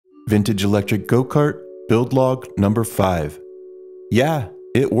Vintage electric go-kart, build log number 5. Yeah,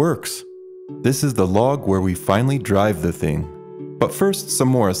 it works. This is the log where we finally drive the thing. But first, some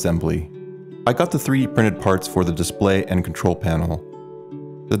more assembly. I got the 3D printed parts for the display and control panel.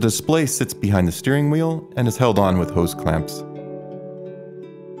 The display sits behind the steering wheel and is held on with hose clamps.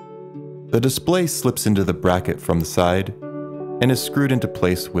 The display slips into the bracket from the side and is screwed into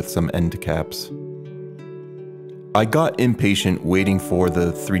place with some end caps. I got impatient waiting for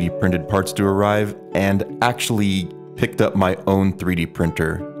the 3D printed parts to arrive and actually picked up my own 3D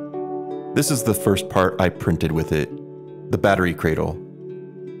printer. This is the first part I printed with it, the battery cradle.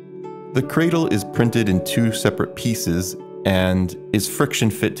 The cradle is printed in 2 separate pieces and is friction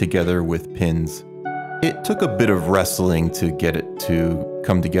fit together with pins. It took a bit of wrestling to get it to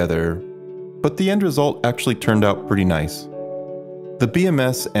come together, but the end result actually turned out pretty nice. The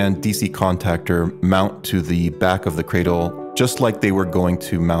BMS and DC contactor mount to the back of the cradle just like they were going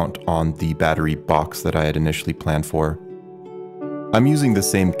to mount on the battery box that I had initially planned for. I'm using the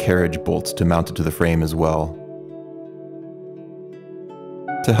same carriage bolts to mount it to the frame as well.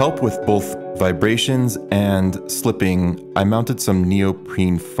 To help with both vibrations and slipping, I mounted some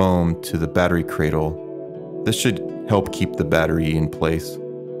neoprene foam to the battery cradle. This should help keep the battery in place.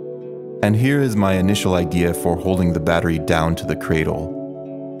 And here is my initial idea for holding the battery down to the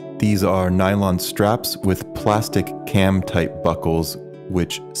cradle. These are nylon straps with plastic cam type buckles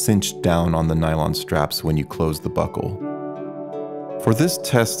which cinch down on the nylon straps when you close the buckle. For this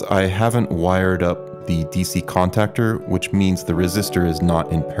test, I haven't wired up the DC contactor, which means the resistor is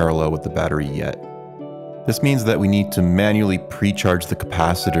not in parallel with the battery yet. This means that we need to manually pre-charge the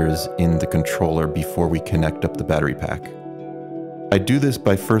capacitors in the controller before we connect up the battery pack. I do this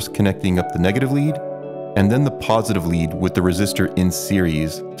by first connecting up the negative lead and then the positive lead with the resistor in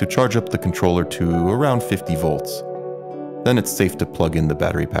series to charge up the controller to around 50 volts. Then it's safe to plug in the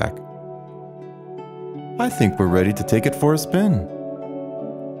battery pack. I think we're ready to take it for a spin.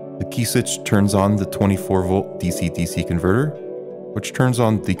 The key switch turns on the 24-volt DC-DC converter, which turns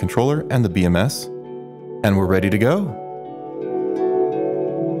on the controller and the BMS, and we're ready to go.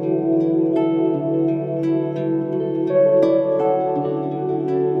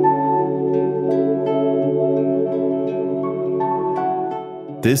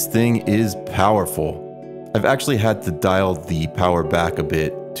 This thing is powerful. I've actually had to dial the power back a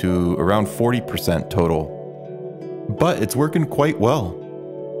bit to around 40% total, but it's working quite well.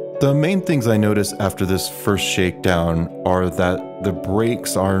 The main things I noticed after this first shakedown are that the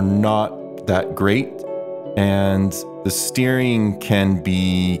brakes are not that great and the steering can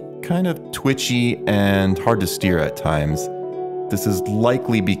be kind of twitchy and hard to steer at times. This is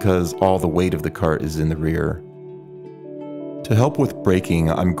likely because all the weight of the cart is in the rear. To help with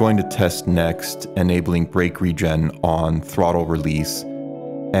braking, I'm going to test next enabling brake regen on throttle release,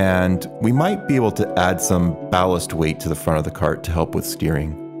 and we might be able to add some ballast weight to the front of the cart to help with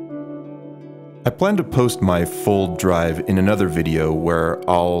steering. I plan to post my full drive in another video where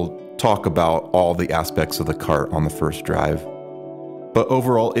I'll talk about all the aspects of the cart on the first drive. But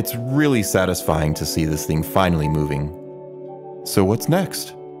overall, it's really satisfying to see this thing finally moving. So what's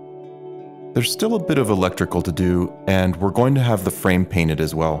next? There's still a bit of electrical to do, and we're going to have the frame painted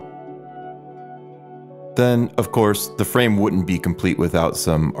as well. Then, of course, the frame wouldn't be complete without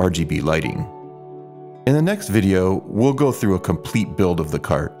some RGB lighting. In the next video, we'll go through a complete build of the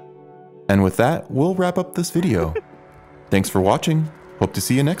cart. And with that, we'll wrap up this video. Thanks for watching. Hope to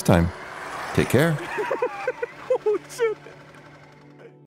see you next time. Take care.